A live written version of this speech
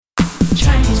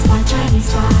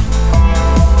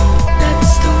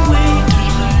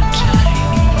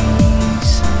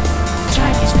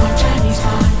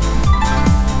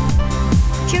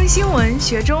听新闻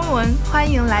学中文，欢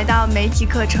迎来到媒体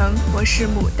课程，我是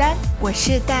牡丹，我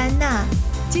是戴安娜。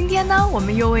今天呢，我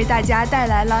们又为大家带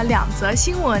来了2则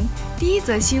新闻。第一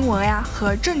则新闻呀，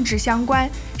和政治相关，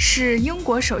是英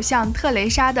国首相特蕾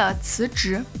莎的辞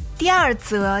职。第2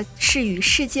则是与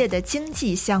世界的经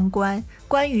济相关，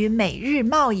关于美日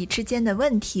贸易之间的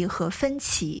问题和分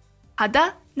歧。好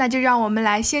的，那就让我们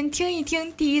来先听一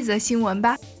听第1则新闻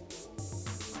吧。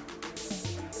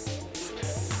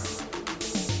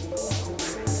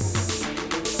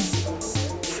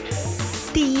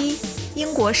第一，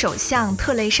英国首相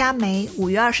特蕾莎梅5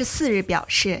月24日表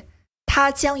示，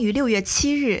她将于6月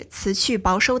7日辞去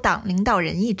保守党领导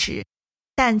人一职，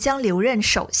但将留任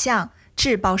首相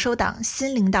至保守党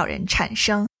新领导人产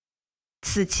生。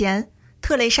此前，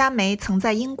特蕾莎梅曾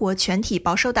在英国全体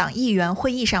保守党议员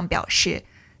会议上表示，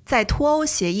在脱欧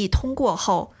协议通过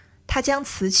后，她将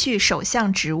辞去首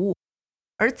相职务，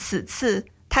而此次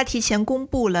她提前公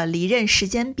布了离任时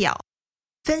间表。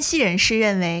分析人士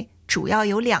认为，主要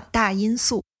有2大因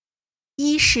素：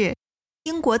一是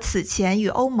英国此前与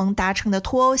欧盟达成的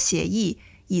脱欧协议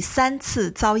已3次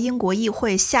遭英国议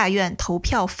会下院投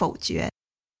票否决；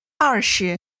二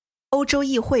是欧洲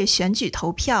议会选举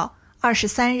投票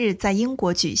23日在英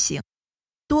国举行，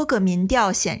多个民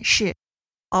调显示，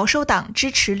保守党支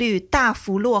持率大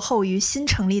幅落后于新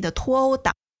成立的脱欧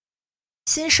党。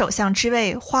新首相之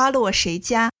位花落谁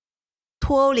家？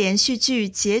脱欧连续剧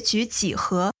结局几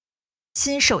何？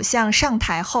新首相上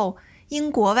台后，英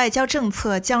国外交政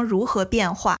策将如何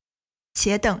变化？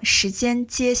且等时间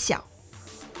揭晓。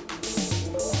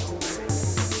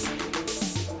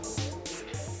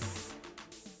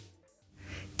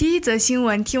第1则新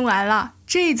闻听完了，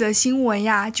这一则新闻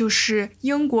呀，就是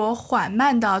英国缓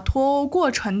慢的脱欧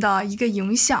过程的一个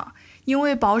影响。因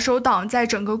为保守党在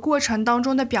整个过程当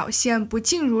中的表现不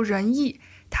尽如人意，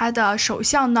他的首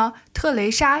相呢，特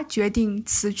蕾莎决定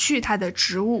辞去他的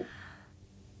职务。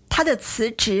他的辞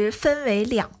职分为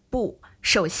2步，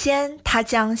首先他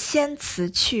将先辞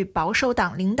去保守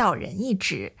党领导人一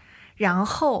职，然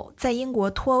后在英国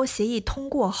脱欧协议通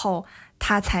过后，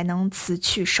他才能辞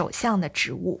去首相的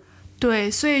职务。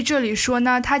对，所以这里说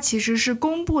呢，他其实是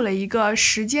公布了一个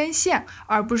时间线，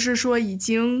而不是说已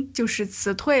经就是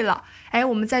辞退了。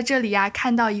我们在这里呀，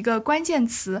看到一个关键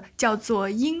词叫做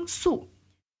因素。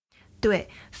对，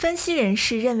分析人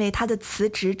士认为他的辞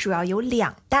职主要有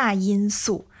2大因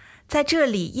素。在这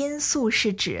里，因素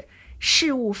是指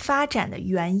事物发展的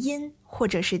原因或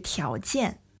者是条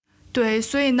件。对，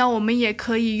所以呢，我们也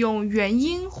可以用原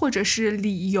因或者是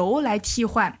理由来替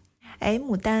换。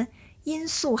牡丹，因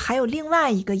素还有另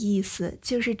外一个意思，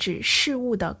就是指事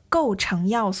物的构成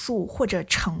要素或者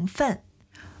成分。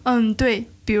对，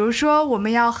比如说我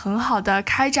们要很好的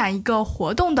开展一个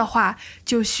活动的话，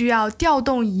就需要调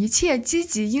动一切积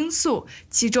极因素，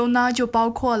其中呢就包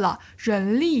括了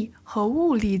人力和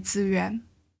物力资源。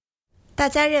大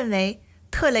家认为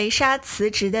特蕾莎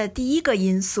辞职的第1个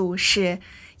因素是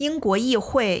英国议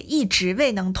会一直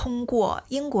未能通过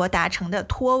英国达成的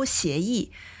脱欧协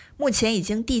议，目前已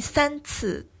经第3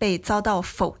次被遭到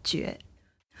否决。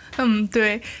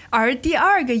对，而第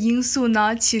2个因素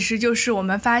呢，其实就是我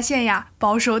们发现呀，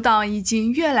保守党已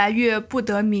经越来越不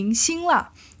得民心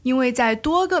了，因为在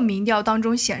多个民调当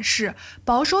中显示，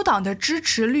保守党的支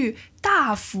持率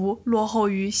大幅落后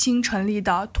于新成立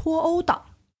的脱欧党。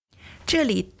这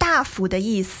里大幅的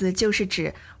意思就是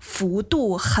指幅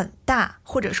度很大，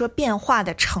或者说变化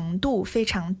的程度非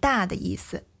常大的意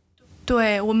思。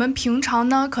对，我们平常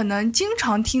呢可能经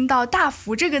常听到大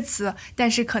幅这个词，但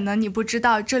是可能你不知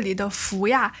道这里的幅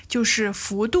呀就是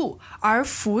幅度，而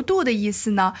幅度的意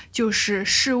思呢就是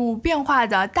事物变化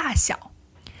的大小。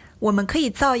我们可以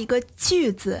造一个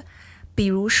句子，比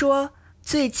如说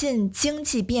最近经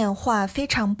济变化非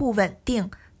常不稳定，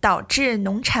导致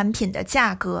农产品的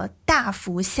价格大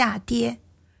幅下跌。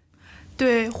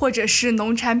对，或者是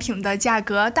农产品的价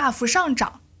格大幅上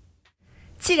涨。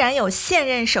既然有现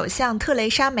任首相特蕾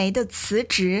莎梅的辞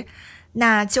职，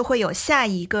那就会有下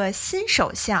一个新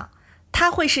首相，他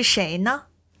会是谁呢？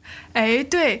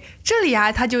对，这里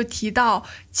他就提到，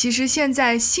其实现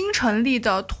在新成立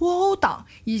的脱欧党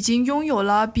已经拥有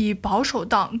了比保守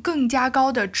党更加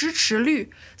高的支持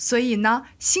率，所以呢，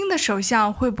新的首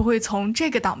相会不会从这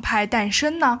个党派诞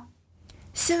生呢？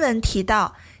新闻提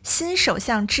到，新首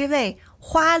相之位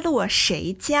花落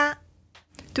谁家？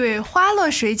对，花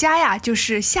落谁家呀，就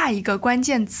是下一个关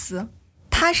键词。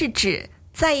它是指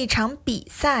在一场比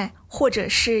赛或者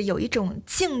是有一种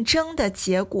竞争的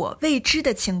结果未知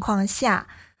的情况下，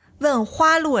问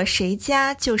花落谁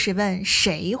家，就是问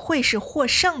谁会是获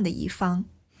胜的一方。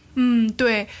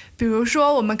对，比如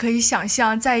说我们可以想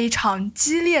象，在一场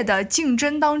激烈的竞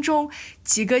争当中，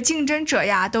几个竞争者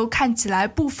呀都看起来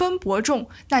不分伯仲，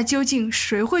那究竟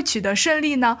谁会取得胜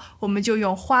利呢？我们就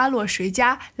用花落谁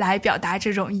家来表达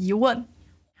这种疑问。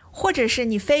或者是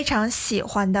你非常喜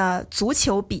欢的足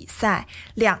球比赛，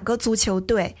两个足球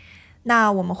队，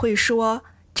那我们会说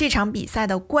这场比赛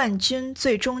的冠军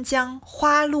最终将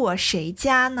花落谁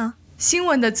家呢？新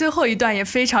闻的最后一段也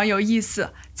非常有意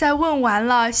思，在问完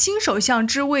了新首相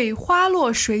之位花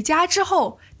落谁家之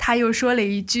后，他又说了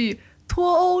一句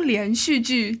脱欧连续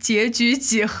剧结局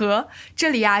几何。这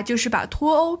里就是把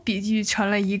脱欧比喻成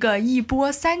了一个一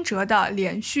波三折的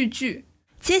连续剧。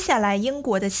接下来英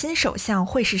国的新首相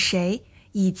会是谁，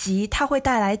以及他会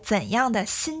带来怎样的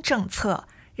新政策，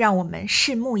让我们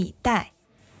拭目以待。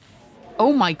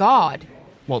 Oh my God.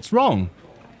 What's wrong?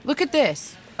 Look at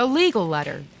this. A legal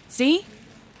letter. See?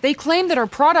 They claim that our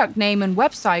product name and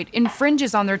website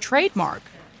infringes on their trademark.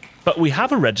 But we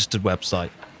have a registered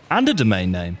website and a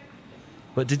domain name.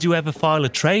 But did you ever file a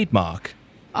trademark?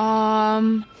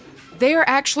 They are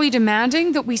actually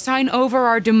demanding that we sign over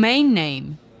our domain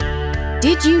name.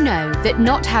 Did you know that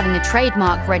not having a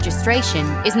trademark registration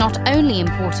is not only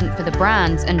important for the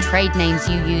brands and trade names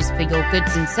you use for your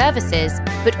goods and services,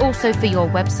 but also for your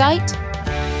website?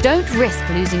 Don't risk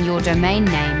losing your domain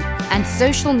name and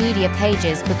social media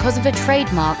pages because of a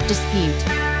trademark dispute.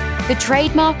 The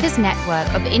Trademarkers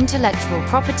Network of intellectual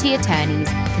property attorneys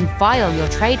can file your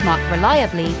trademark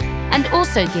reliably and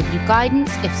also give you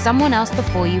guidance if someone else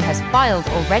before you has filed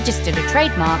or registered a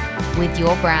trademark with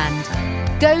your brand.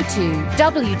 Go to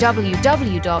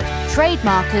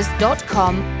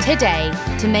www.trademarkers.com today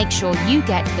to make sure you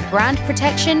get the brand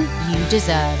protection you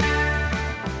deserve.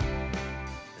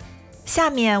 下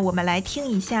面我们来听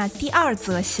一下第二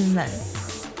则新闻。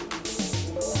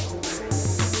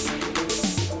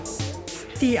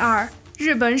第二，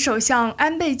日本首相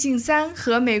安倍晋三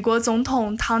和美国总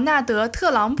统唐纳德·特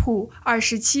朗普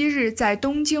27日在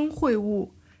东京会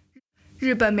晤。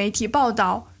日本媒体报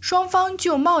道，双方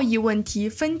就贸易问题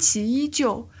分歧依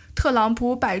旧，特朗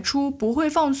普摆出不会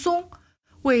放松，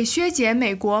为削减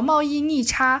美国贸易逆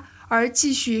差而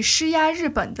继续施压日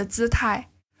本的姿态。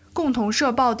共同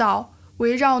社报道，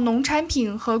围绕农产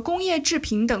品和工业制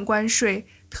品等关税，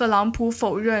特朗普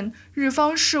否认日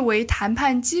方视为谈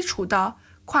判基础的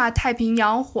跨太平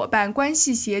洋伙伴关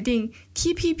系协定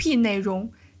TPP 内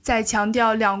容，在强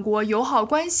调两国友好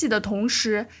关系的同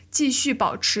时，继续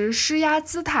保持施压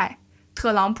姿态。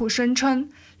特朗普声称，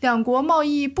两国贸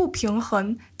易不平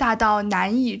衡大到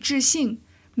难以置信，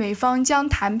美方将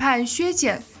谈判削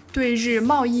减对日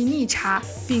贸易逆差，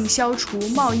并消除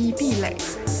贸易壁垒。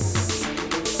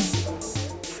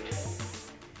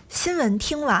新闻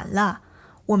听完了，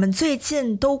我们最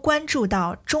近都关注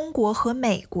到中国和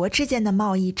美国之间的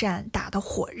贸易战打得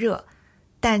火热，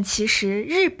但其实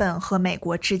日本和美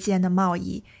国之间的贸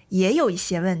易也有一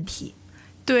些问题。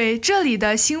对，这里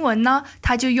的新闻呢，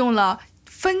它就用了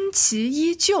分歧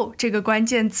依旧这个关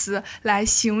键词来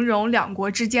形容两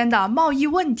国之间的贸易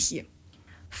问题。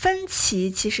分歧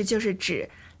其实就是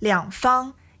指两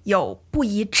方有不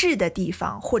一致的地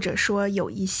方，或者说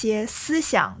有一些思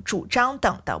想主张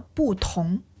等的不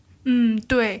同。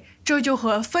对，这就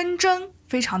和纷争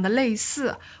非常的类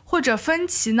似，或者分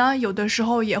歧呢，有的时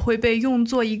候也会被用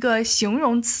作一个形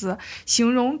容词，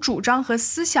形容主张和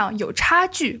思想有差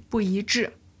距、不一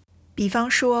致。比方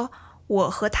说，我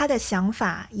和他的想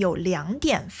法有2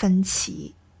点分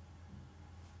歧。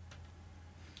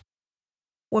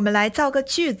我们来造个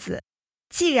句子，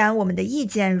既然我们的意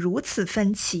见如此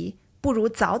分歧，不如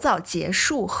早早结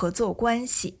束合作关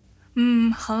系。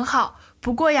很好。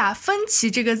不过呀，分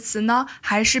歧这个词呢，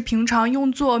还是平常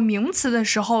用作名词的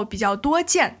时候比较多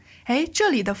见。这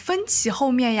里的分歧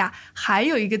后面呀，还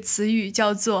有一个词语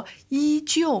叫做依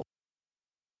旧。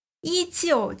依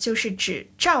旧就是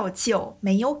指照旧，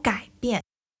没有改变。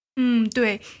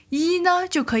对，依呢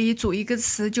就可以组一个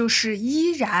词，就是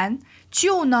依然；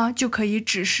旧呢就可以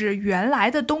指是原来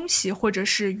的东西，或者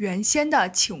是原先的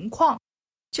情况，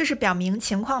就是表明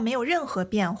情况没有任何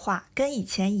变化，跟以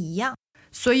前一样。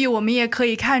所以我们也可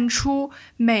以看出，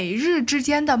美日之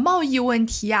间的贸易问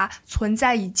题呀，存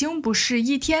在已经不是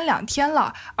1天2天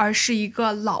了，而是一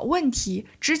个老问题，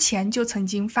之前就曾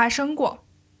经发生过。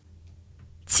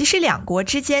其实两国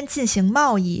之间进行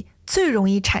贸易，最容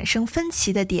易产生分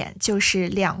歧的点，就是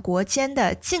两国间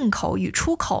的进口与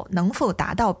出口能否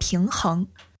达到平衡。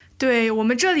对，我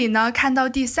们这里呢，看到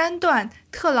第3段，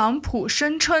特朗普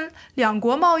声称两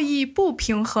国贸易不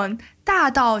平衡，大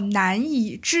到难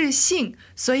以置信。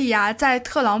所以啊，在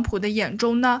特朗普的眼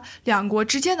中呢，两国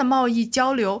之间的贸易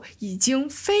交流已经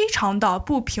非常的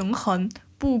不平衡、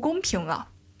不公平了。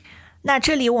那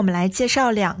这里我们来介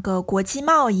绍2个国际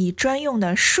贸易专用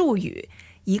的术语，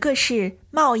一个是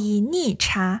贸易逆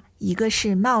差，一个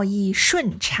是贸易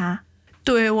顺差。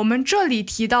对，我们这里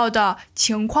提到的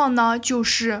情况呢，就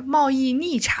是贸易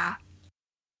逆差。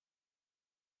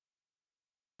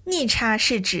逆差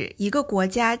是指一个国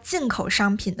家进口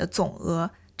商品的总额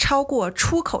超过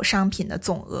出口商品的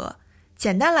总额，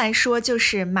简单来说就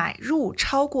是买入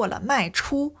超过了卖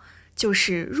出，就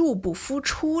是入不敷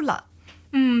出了。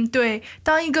对，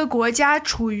当一个国家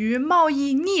处于贸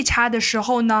易逆差的时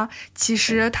候呢，其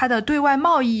实它的对外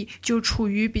贸易就处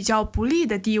于比较不利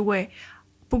的地位。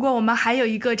不过我们还有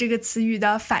一个这个词语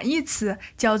的反义词，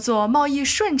叫做贸易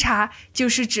顺差，就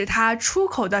是指它出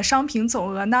口的商品总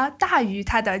额呢大于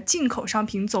它的进口商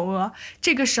品总额。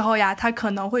这个时候呀，它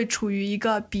可能会处于一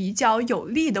个比较有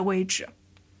利的位置。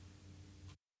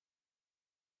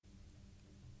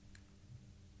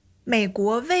美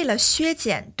国为了削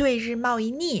减对日贸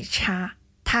易逆差，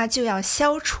它就要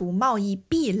消除贸易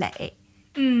壁垒。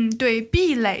对，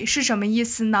壁垒是什么意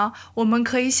思呢？我们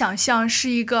可以想象是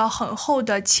一个很厚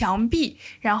的墙壁，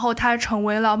然后它成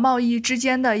为了贸易之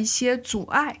间的一些阻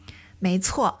碍。没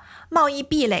错，贸易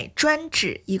壁垒专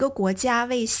指一个国家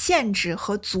为限制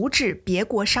和阻止别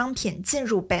国商品进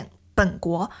入本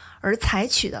国而采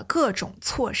取的各种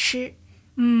措施。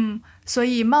所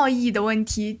以贸易的问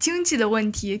题、经济的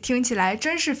问题听起来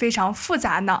真是非常复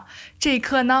杂呢。这一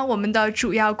课呢，我们的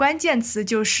主要关键词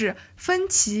就是分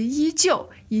歧依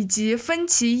旧，以及分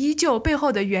歧依旧背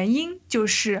后的原因就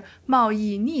是贸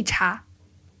易逆差。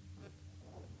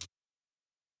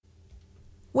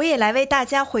我也来为大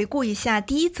家回顾一下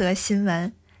第一则新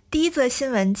闻。第一则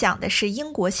新闻讲的是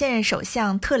英国现任首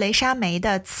相特蕾莎梅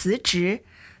的辞职。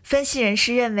分析人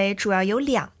士认为主要有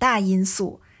2大因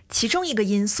素，其中一个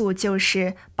因素就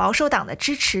是保守党的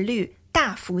支持率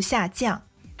大幅下降。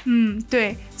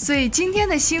对，所以今天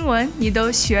的新闻你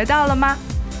都学到了吗？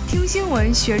听新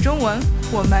闻学中文，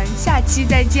我们下期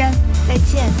再见。再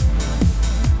见。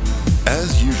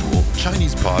As usual,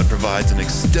 ChinesePod provides an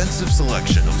extensive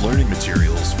selection of learning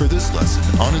materials for this lesson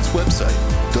on its website,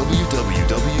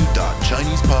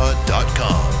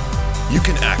 www.chinesepod.com. You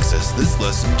can access this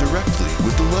lesson directly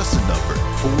with the lesson number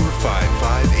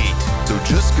 4558. So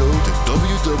just go to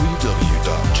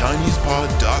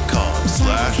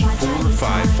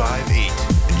www.chinesepod.com/4558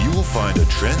 and you will find a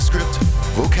transcript,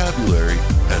 vocabulary,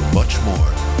 and much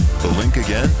more. The link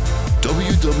again,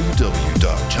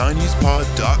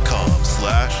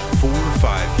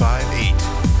 www.chinesepod.com/4558.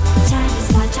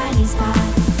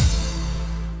 ChinesePod.